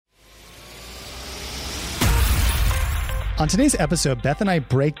On today's episode, Beth and I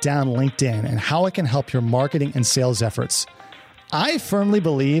break down LinkedIn and how it can help your marketing and sales efforts. I firmly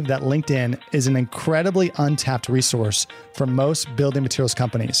believe that LinkedIn is an incredibly untapped resource for most building materials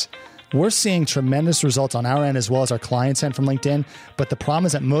companies. We're seeing tremendous results on our end as well as our clients' end from LinkedIn, but the problem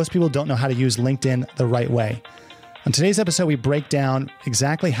is that most people don't know how to use LinkedIn the right way. On today's episode, we break down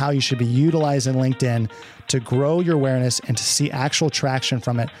exactly how you should be utilizing LinkedIn to grow your awareness and to see actual traction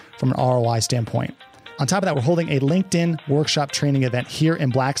from it from an ROI standpoint. On top of that, we're holding a LinkedIn workshop training event here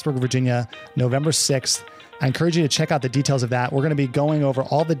in Blacksburg, Virginia, November 6th. I encourage you to check out the details of that. We're going to be going over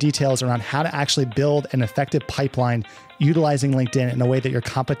all the details around how to actually build an effective pipeline utilizing LinkedIn in a way that your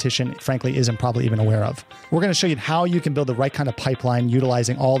competition, frankly, isn't probably even aware of. We're going to show you how you can build the right kind of pipeline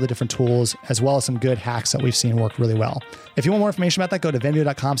utilizing all the different tools, as well as some good hacks that we've seen work really well. If you want more information about that, go to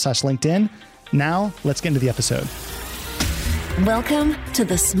venveo.com/LinkedIn. Now, let's get into the episode. Welcome to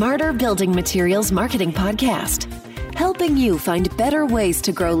the Smarter Building Materials Marketing Podcast, helping you find better ways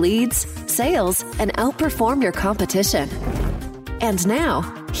to grow leads, sales, and outperform your competition. And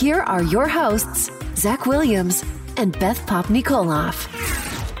now, here are your hosts, Zach Williams and Beth Popnikolov.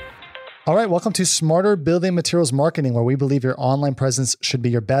 All right, welcome to Smarter Building Materials Marketing, where we believe your online presence should be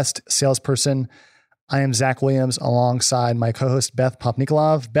your best salesperson. I am Zach Williams alongside my co-host, Beth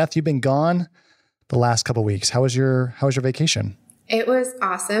Popnikolov. Beth, you've been gone the last couple of weeks. How was your vacation? It was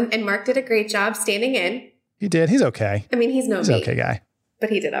awesome. And Mark did a great job standing in. He did. He's okay. I mean, he's an okay guy. But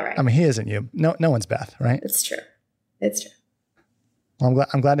he did all right. I mean, he isn't you. No one's Beth, right? It's true. It's true. Well,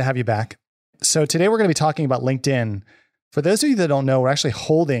 I'm glad to have you back. So today we're going to be talking about LinkedIn. For those of you that don't know, we're actually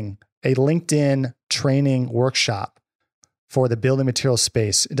holding a LinkedIn training workshop for the building materials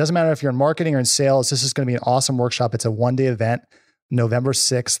space. It doesn't matter if you're in marketing or in sales. This is going to be an awesome workshop. It's a one-day event, November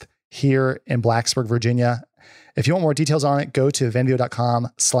 6th. Here in Blacksburg, Virginia. If you want more details on it, go to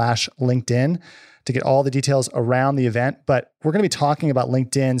venveo.com/LinkedIn to get all the details around the event. But we're going to be talking about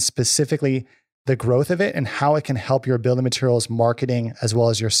LinkedIn, specifically the growth of it and how it can help your building materials marketing as well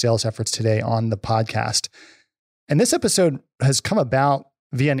as your sales efforts today on the podcast. And this episode has come about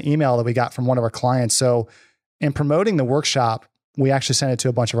via an email that we got from one of our clients. So in promoting the workshop, we actually sent it to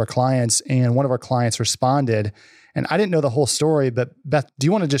a bunch of our clients, and one of our clients responded. And I didn't know the whole story, but Beth, do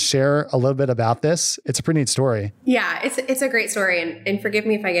you want to just share a little bit about this? It's a pretty neat story. Yeah, it's a great story. And forgive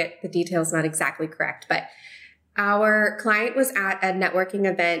me if I get the details not exactly correct, but our client was at a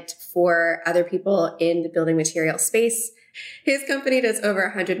networking event for other people in the building material space. His company does over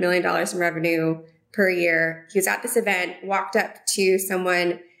 $100 million in revenue per year. He was at this event, walked up to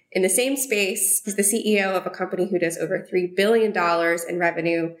someone in the same space. He's the CEO of a company who does over $3 billion in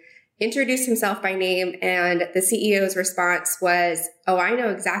revenue. Introduced himself by name, and the CEO's response was, "Oh, I know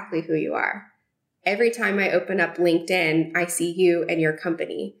exactly who you are. Every time I open up LinkedIn, I see you and your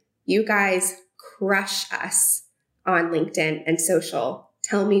company. You guys crush us on LinkedIn and social.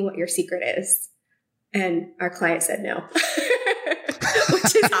 Tell me what your secret is." And our client said no,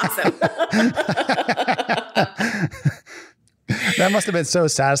 which is awesome. That must have been so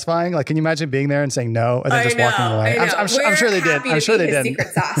satisfying. Like, can you imagine being there and saying no and then just walking away? I'm sure they did. I'm sure they did.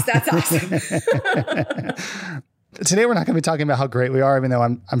 Secret sauce. That's awesome. Today, we're not going to be talking about how great we are, even though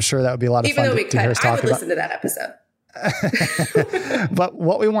I'm sure that would be a lot of fun to hear us talk about. I would listen to that episode. But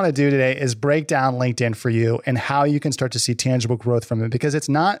what we want to do today is break down LinkedIn for you and how you can start to see tangible growth from it, because it's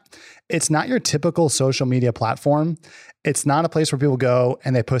not your typical social media platform. It's not a place where people go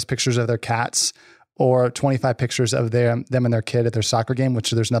and they post pictures of their cats or 25 pictures of them and their kid at their soccer game,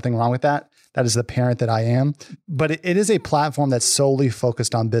 which there's nothing wrong with that. That is the parent that I am. But it is a platform that's solely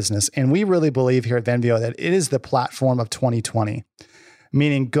focused on business. And we really believe here at Venveo that it is the platform of 2020,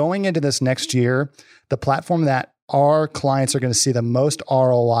 meaning going into this next year, the platform that our clients are going to see the most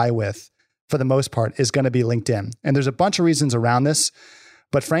ROI with, for the most part, is going to be LinkedIn. And there's a bunch of reasons around this.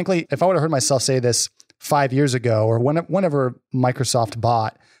 But frankly, if I would have heard myself say this 5 years ago, or whenever Microsoft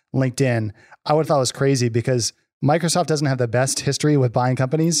bought LinkedIn, I would have thought it was crazy, because Microsoft doesn't have the best history with buying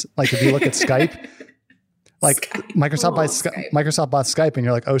companies. Like, if you look at Skype, like Skype. Microsoft bought Skype, and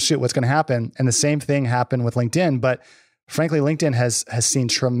you're like, oh shit, what's going to happen? And the same thing happened with LinkedIn. But frankly, LinkedIn has seen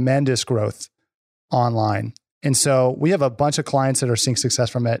tremendous growth online. And so we have a bunch of clients that are seeing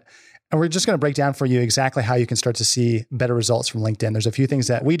success from it. And we're just going to break down for you exactly how you can start to see better results from LinkedIn. There's a few things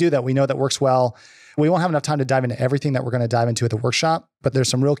that we do that we know that works well. We won't have enough time to dive into everything that we're going to dive into at the workshop, but there's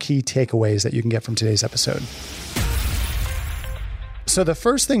some real key takeaways that you can get from today's episode. So the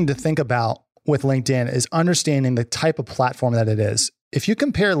first thing to think about with LinkedIn is understanding the type of platform that it is. If you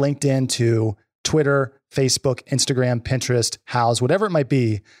compare LinkedIn to Twitter, Facebook, Instagram, Pinterest, Houzz, whatever it might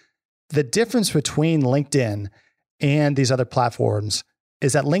be, the difference between LinkedIn and these other platforms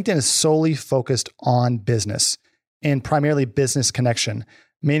is that LinkedIn is solely focused on business. in primarily business connection,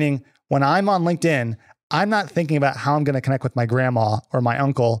 meaning when I'm on LinkedIn, I'm not thinking about how I'm going to connect with my grandma or my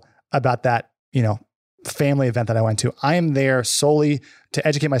uncle about that, family event that I went to. I am there solely to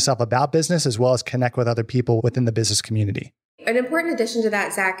educate myself about business as well as connect with other people within the business community. An important addition to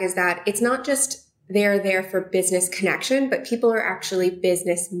that, Zach, is that it's not just they're there for business connection, but people are actually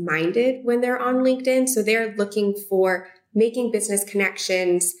business minded when they're on LinkedIn. So they're looking for making business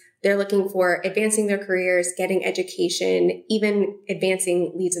connections. They're looking for advancing their careers, getting education, even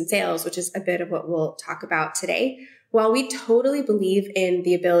advancing leads and sales, which is a bit of what we'll talk about today. While we totally believe in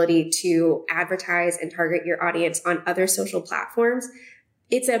the ability to advertise and target your audience on other social platforms,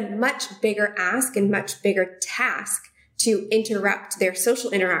 it's a much bigger ask and much bigger task to interrupt their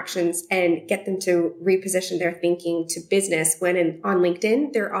social interactions and get them to reposition their thinking to business when on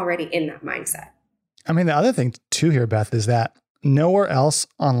LinkedIn, they're already in that mindset. I mean, the other thing too here, Beth, is that nowhere else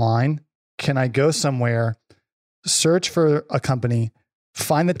online can I go somewhere, search for a company,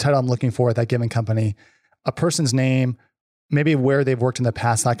 find the title I'm looking for at that given company, a person's name, maybe where they've worked in the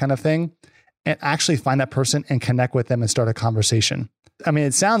past, that kind of thing, and actually find that person and connect with them and start a conversation. I mean,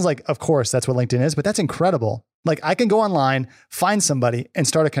 it sounds like, of course, that's what LinkedIn is, but that's incredible. Like I can go online, find somebody and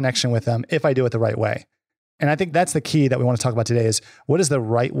start a connection with them if I do it the right way. And I think that's the key that we want to talk about today is what is the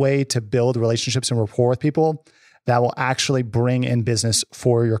right way to build relationships and rapport with people that will actually bring in business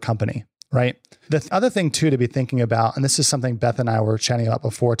for your company, right? The other thing too to be thinking about, and this is something Beth and I were chatting about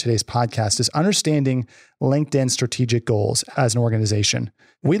before today's podcast, is understanding LinkedIn strategic goals as an organization.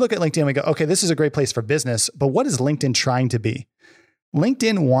 We look at LinkedIn and we go, okay, this is a great place for business, but what is LinkedIn trying to be?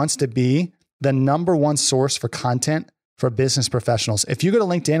 LinkedIn wants to be the number one source for content for business professionals. If you go to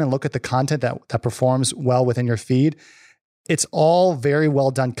LinkedIn and look at the content that performs well within your feed, it's all very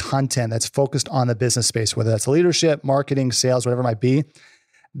well done content that's focused on the business space, whether that's leadership, marketing, sales, whatever it might be.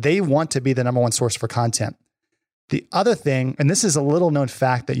 They want to be the number one source for content. The other thing, and this is a little known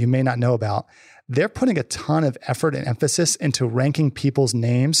fact that you may not know about, they're putting a ton of effort and emphasis into ranking people's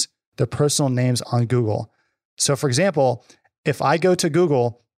names, their personal names on Google. So for example, if I go to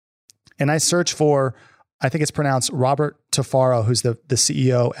Google and I search for, I think it's pronounced Robert Tafaro, who's the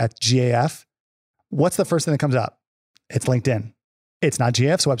CEO at GAF, what's the first thing that comes up? It's LinkedIn. It's not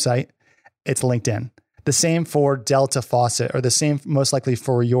GAF's website, it's LinkedIn. The same for Delta Faucet, or the same most likely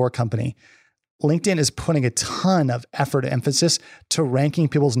for your company. LinkedIn is putting a ton of effort and emphasis to ranking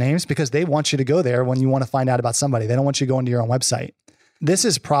people's names because they want you to go there when you want to find out about somebody. They don't want you going to your own website. This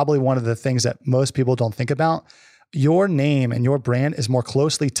is probably one of the things that most people don't think about. Your name and your brand is more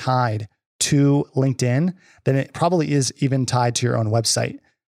closely tied to LinkedIn than it probably is even tied to your own website.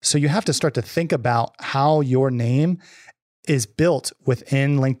 So you have to start to think about how your name is built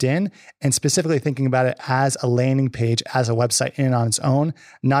within LinkedIn and specifically thinking about it as a landing page, as a website in and on its own,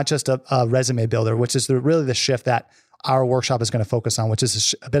 not just a resume builder, which is really the shift that our workshop is going to focus on, which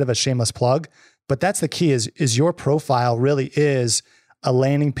is a bit of a shameless plug. But that's the key is your profile really is a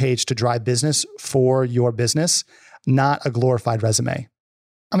landing page to drive business for your business, not a glorified resume.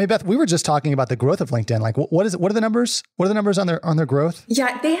 I mean, Beth, we were just talking about the growth of LinkedIn. Like, what are the numbers? What are the numbers on their growth?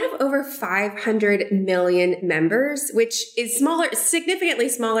 Yeah, they have over 500 million members, which is significantly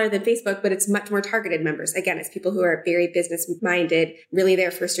smaller than Facebook, but it's much more targeted members. Again, it's people who are very business minded, really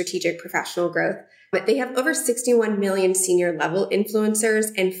there for strategic professional growth. But they have over 61 million senior level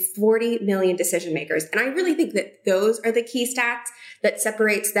influencers and 40 million decision makers. And I really think that those are the key stats that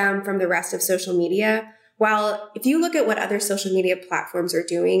separates them from the rest of social media. While if you look at what other social media platforms are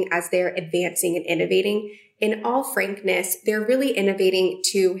doing as they're advancing and innovating, in all frankness, they're really innovating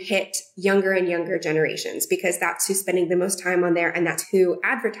to hit younger and younger generations because that's who's spending the most time on there and that's who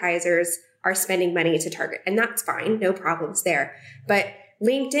advertisers are spending money to target. And that's fine, no problems there. But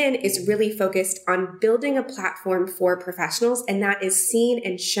LinkedIn is really focused on building a platform for professionals, and that is seen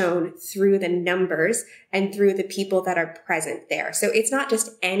and shown through the numbers and through the people that are present there. So it's not just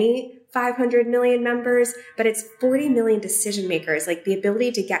any 500 million members, but it's 40 million decision makers, like the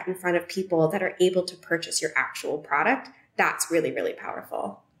ability to get in front of people that are able to purchase your actual product. That's really, really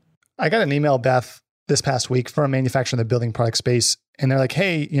powerful. I got an email, Beth, this past week from a manufacturer in the building product space. And they're like,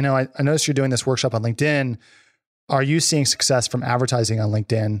 hey, I noticed you're doing this workshop on LinkedIn. Are you seeing success from advertising on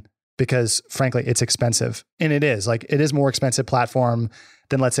LinkedIn? Because frankly, it's expensive. And it is more expensive platform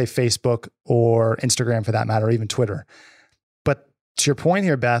than let's say Facebook or Instagram for that matter, or even Twitter. But to your point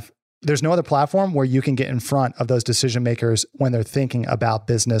here, Beth, there's no other platform where you can get in front of those decision makers when they're thinking about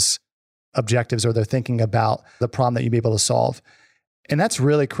business objectives or they're thinking about the problem that you'd be able to solve. And that's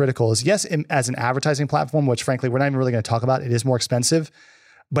really critical is yes, as an advertising platform, which frankly, we're not even really going to talk about, it is more expensive.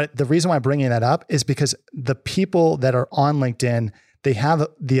 But the reason why I'm bringing that up is because the people that are on LinkedIn, they have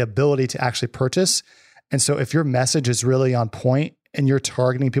the ability to actually purchase. And so if your message is really on point and you're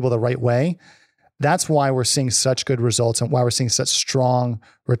targeting people the right way, that's why we're seeing such good results and why we're seeing such strong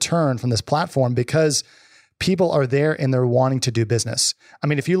return from this platform, because people are there and they're wanting to do business. I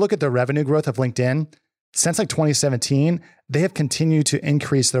mean, if you look at the revenue growth of LinkedIn, since like 2017, they have continued to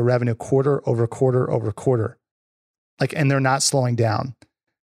increase their revenue quarter over quarter over quarter. And they're not slowing down.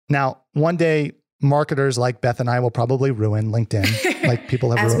 Now, one day, marketers like Beth and I will probably ruin LinkedIn. Like people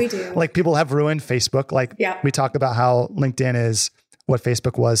have As ruined, we do. Like people have ruined Facebook. We talk about how LinkedIn is what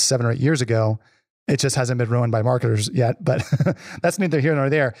Facebook was 7 or 8 years ago. It just hasn't been ruined by marketers yet, but that's neither here nor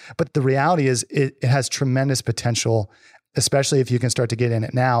there. But the reality is it has tremendous potential, especially if you can start to get in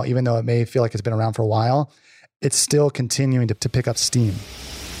it now, even though it may feel like it's been around for a while, it's still continuing to pick up steam.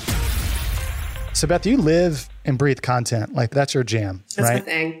 So Beth, you live and breathe content. Like that's your jam, That's right? my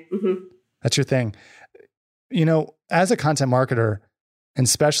thing. Mm-hmm. That's your thing. You know, as a content marketer, and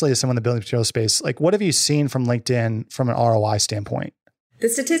especially as someone in the building material space, like what have you seen from LinkedIn from an ROI standpoint? The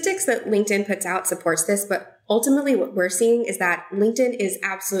statistics that LinkedIn puts out supports this, but ultimately what we're seeing is that LinkedIn is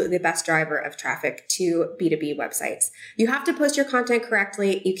absolutely the best driver of traffic to B2B websites. You have to post your content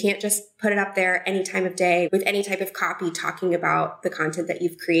correctly. You can't just put it up there any time of day with any type of copy talking about the content that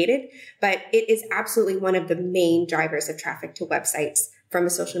you've created, but it is absolutely one of the main drivers of traffic to websites from a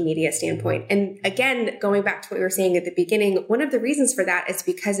social media standpoint. And again, going back to what we were saying at the beginning, one of the reasons for that is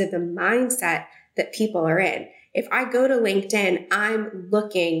because of the mindset that people are in. If I go to LinkedIn, I'm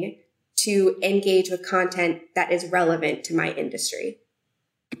looking to engage with content that is relevant to my industry.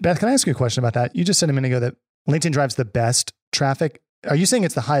 Beth, can I ask you a question about that? You just said a minute ago that LinkedIn drives the best traffic. Are you saying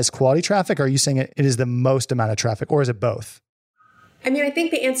it's the highest quality traffic, or are you saying it is the most amount of traffic, or is it both? I mean, I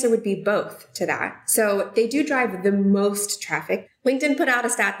think the answer would be both to that. So they do drive the most traffic. LinkedIn put out a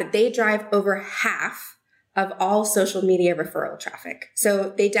stat that they drive over half of all social media referral traffic.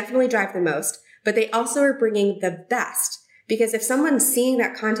 So they definitely drive the most, but they also are bringing the best. Because if someone's seeing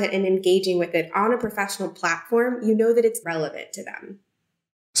that content and engaging with it on a professional platform, you know that it's relevant to them.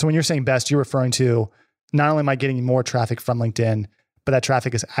 So when you're saying best, you're referring to not only am I getting more traffic from LinkedIn, but that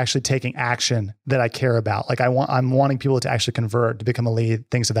traffic is actually taking action that I care about. Like I'm wanting people to actually convert, to become a lead,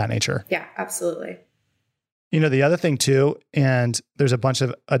 things of that nature. Yeah, absolutely. You know, the other thing too, and there's a bunch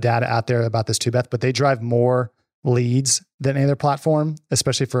of data out there about this too, Beth, but they drive more leads than any other platform,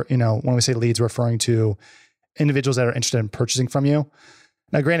 especially for, you know, when we say leads, we're referring to individuals that are interested in purchasing from you.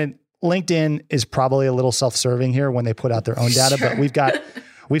 Now, granted, LinkedIn is probably a little self-serving here when they put out their own data, Sure. but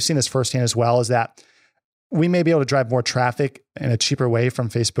we've seen this firsthand as well, is that we may be able to drive more traffic in a cheaper way from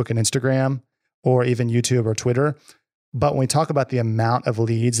Facebook and Instagram, or even YouTube or Twitter. But when we talk about the amount of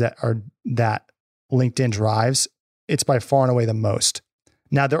leads that LinkedIn drives, it's by far and away the most.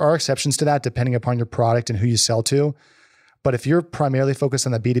 Now, there are exceptions to that depending upon your product and who you sell to. But if you're primarily focused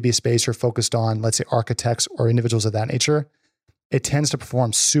on the B2B space, or focused on, let's say, architects or individuals of that nature, it tends to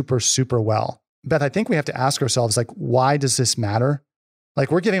perform super, super well. Beth, I think we have to ask ourselves, like, why does this matter?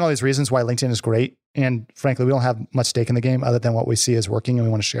 Like, we're giving all these reasons why LinkedIn is great. And frankly, we don't have much stake in the game other than what we see is working, and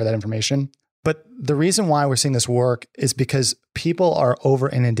we want to share that information. But the reason why we're seeing this work is because people are over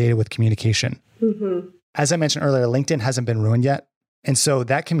inundated with communication. Mm-hmm. As I mentioned earlier, LinkedIn hasn't been ruined yet. And so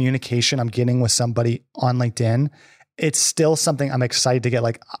that communication I'm getting with somebody on LinkedIn, it's still something I'm excited to get.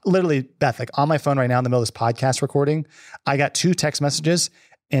 Like literally, Beth, like on my phone right now in the middle of this podcast recording, I got 2 text messages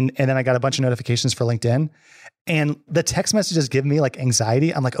and then I got a bunch of notifications for LinkedIn. And the text messages give me like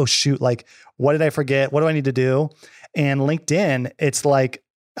anxiety. I'm like, oh shoot, like what did I forget? What do I need to do? And LinkedIn, it's like,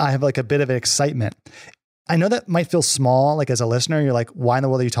 I have like a bit of an excitement. I know that might feel small, like as a listener, you're like, why in the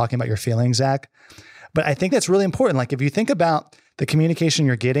world are you talking about your feelings, Zach? But I think that's really important. Like if you think about the communication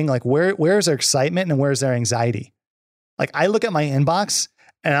you're getting, like where's their excitement and where's their anxiety? Like I look at my inbox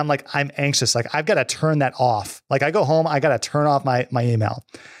and I'm like, I'm anxious. Like I've got to turn that off. Like I go home, I got to turn off my email.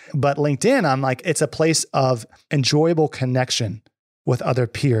 But LinkedIn, I'm like, it's a place of enjoyable connection with other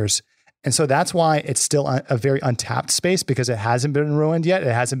peers. And so that's why it's still a very untapped space, because it hasn't been ruined yet.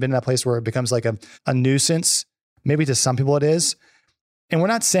 It hasn't been in that place where it becomes like a nuisance. Maybe to some people it is. And we're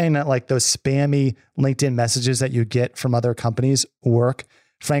not saying that like those spammy LinkedIn messages that you get from other companies work.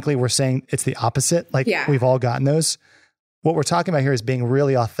 Frankly, we're saying it's the opposite. Like We've all gotten those. What we're talking about here is being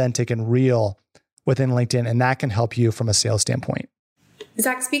really authentic and real within LinkedIn, and that can help you from a sales standpoint.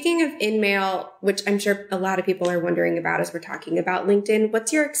 Zach, speaking of InMail, which I'm sure a lot of people are wondering about as we're talking about LinkedIn,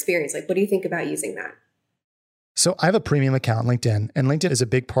 what's your experience? Like, what do you think about using that? So I have a premium account on LinkedIn, and LinkedIn is a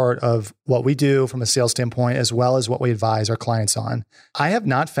big part of what we do from a sales standpoint, as well as what we advise our clients on. I have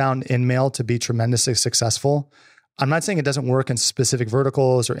not found InMail to be tremendously successful. I'm not saying it doesn't work in specific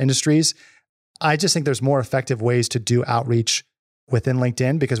verticals or industries. I just think there's more effective ways to do outreach within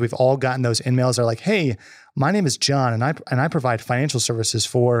LinkedIn, because we've all gotten those emails that are like, hey, my name is John and I provide financial services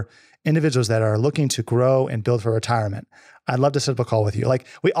for individuals that are looking to grow and build for retirement. I'd love to set up a call with you. Like,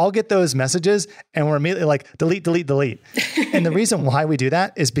 we all get those messages and we're immediately like, delete, delete, delete. And the reason why we do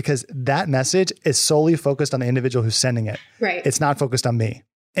that is because that message is solely focused on the individual who's sending it. Right. It's not focused on me.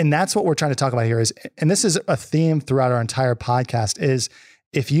 And that's what we're trying to talk about here is, and this is a theme throughout our entire podcast, is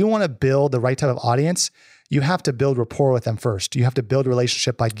if you want to build the right type of audience, you have to build rapport with them first. You have to build a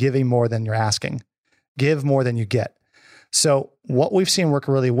relationship by giving more than you're asking. Give more than you get. So what we've seen work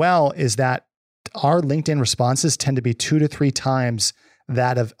really well is that our LinkedIn responses tend to be 2 to 3 times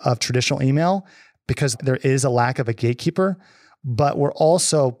that of traditional email, because there is a lack of a gatekeeper. But we're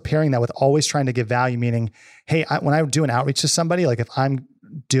also pairing that with always trying to give value, meaning, hey, when I do an outreach to somebody, like if I'm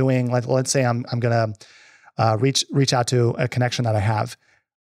doing, like, let's say I'm going to reach out to a connection that I have,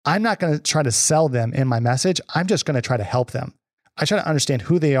 I'm not going to try to sell them in my message. I'm just going to try to help them. I try to understand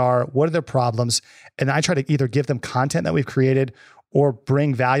who they are, what are their problems, and I try to either give them content that we've created or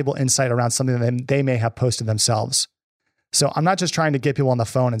bring valuable insight around something that they may have posted themselves. So I'm not just trying to get people on the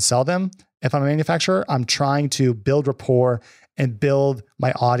phone and sell them. If I'm a manufacturer, I'm trying to build rapport and build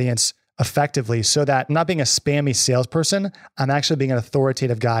my audience effectively so that I'm not being a spammy salesperson. I'm actually being an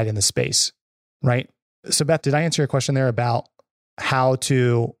authoritative guide in the space, right? So Beth, did I answer your question there about how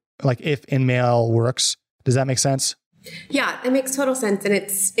to, like, if InMail works? Does that make sense? Yeah, it makes total sense. And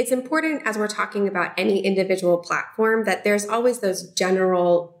it's important as we're talking about any individual platform that there's always those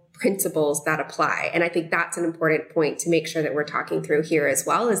general principles that apply. And I think that's an important point to make sure that we're talking through here as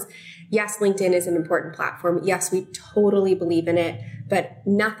well is, yes, LinkedIn is an important platform. Yes, we totally believe in it, but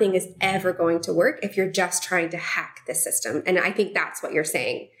nothing is ever going to work if you're just trying to hack the system. And I think that's what you're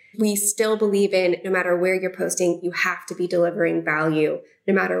saying. We still believe in, no matter where you're posting, you have to be delivering value.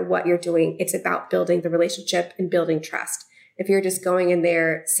 No matter what you're doing, it's about building the relationship and building trust. If you're just going in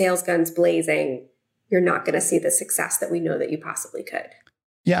there, sales guns blazing, you're not going to see the success that we know that you possibly could.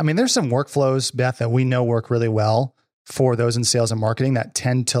 Yeah. I mean, there's some workflows, Beth, that we know work really well for those in sales and marketing that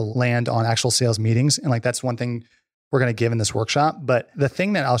tend to land on actual sales meetings. And like, that's one thing we're going to give in this workshop. But the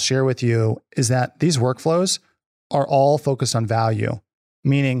thing that I'll share with you is that these workflows are all focused on value.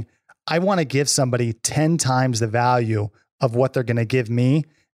 Meaning, I want to give somebody 10 times the value of what they're going to give me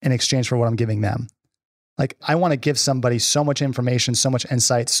in exchange for what I'm giving them. Like, I want to give somebody so much information, so much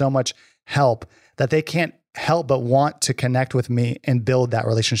insight, so much help that they can't help but want to connect with me and build that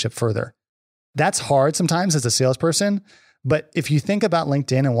relationship further. That's hard sometimes as a salesperson. But if you think about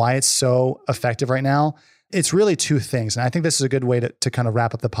LinkedIn and why it's so effective right now, it's really 2 things. And I think this is a good way to kind of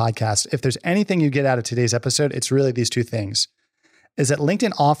wrap up the podcast. If there's anything you get out of today's episode, it's really these 2 things. Is that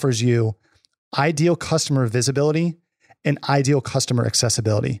LinkedIn offers you ideal customer visibility and ideal customer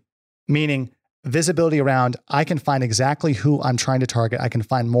accessibility, meaning visibility around, I can find exactly who I'm trying to target. I can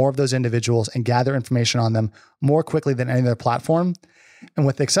find more of those individuals and gather information on them more quickly than any other platform. And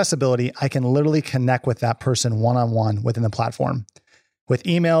with accessibility, I can literally connect with that person one-on-one within the platform. With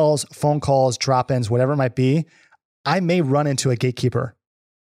emails, phone calls, drop-ins, whatever it might be, I may run into a gatekeeper.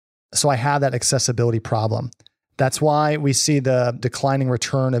 So I have that accessibility problem. That's why we see the declining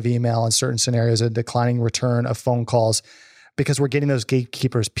return of email in certain scenarios, a declining return of phone calls, because we're getting those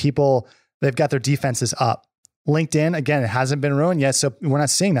gatekeepers. People, they've got their defenses up. LinkedIn, again, it hasn't been ruined yet, so we're not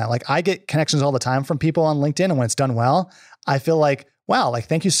seeing that. Like, I get connections all the time from people on LinkedIn, and when it's done well, I feel like, wow, like,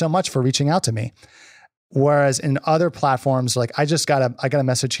 thank you so much for reaching out to me. Whereas in other platforms, like I got a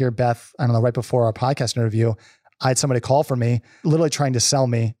message here, Beth, I don't know, right before our podcast interview, I had somebody call for me, literally trying to sell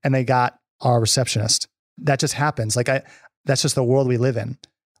me, and they got our receptionist. That just happens. Like, that's just the world we live in.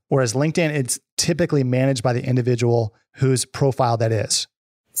 Whereas LinkedIn, it's typically managed by the individual whose profile that is.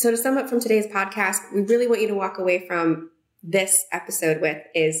 So to sum up from today's podcast, we really want you to walk away from this episode with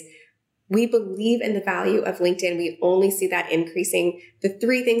is we believe in the value of LinkedIn. We only see that increasing. The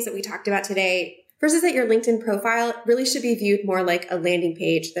 3 things that we talked about today. First is that your LinkedIn profile really should be viewed more like a landing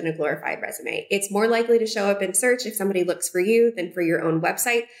page than a glorified resume. It's more likely to show up in search if somebody looks for you than for your own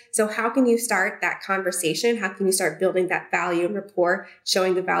website. So how can you start that conversation? How can you start building that value and rapport,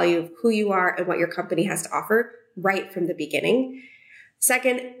 showing the value of who you are and what your company has to offer right from the beginning?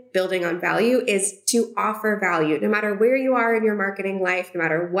 Second, building on value is to offer value. No matter where you are in your marketing life, no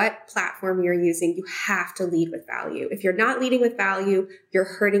matter what platform you're using, you have to lead with value. If you're not leading with value, you're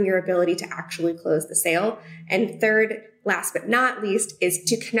hurting your ability to actually close the sale. And third, last but not least, is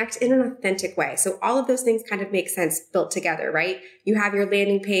to connect in an authentic way. So all of those things kind of make sense built together, right? You have your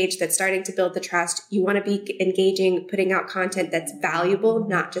landing page that's starting to build the trust. You want to be engaging, putting out content that's valuable,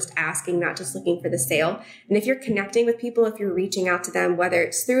 not just asking, not just looking for the sale. And if you're connecting with people, if you're reaching out to them, whether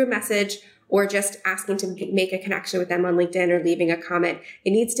it's through a message or just asking to make a connection with them on LinkedIn or leaving a comment. It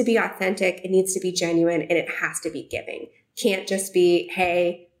needs to be authentic. It needs to be genuine, and it has to be giving. Can't just be,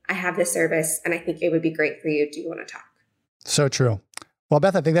 hey, I have this service and I think it would be great for you. Do you want to talk? So true. Well,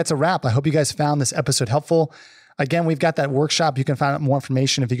 Beth, I think that's a wrap. I hope you guys found this episode helpful. Again, we've got that workshop. You can find out more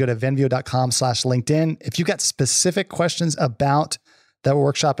information if you go to venveo.com/LinkedIn. If you got specific questions about that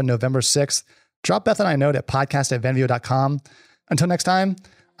workshop on November 6th, drop Beth and I a note at podcast@venveo.com. Until next time,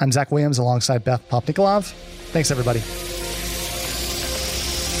 I'm Zach Williams alongside Beth Popnikolov. Thanks, everybody.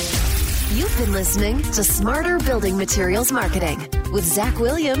 You've been listening to Smarter Building Materials Marketing with Zach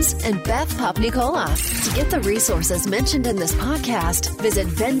Williams and Beth Popnikolov. To get the resources mentioned in this podcast, visit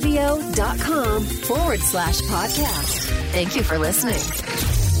venveo.com/podcast. Thank you for listening.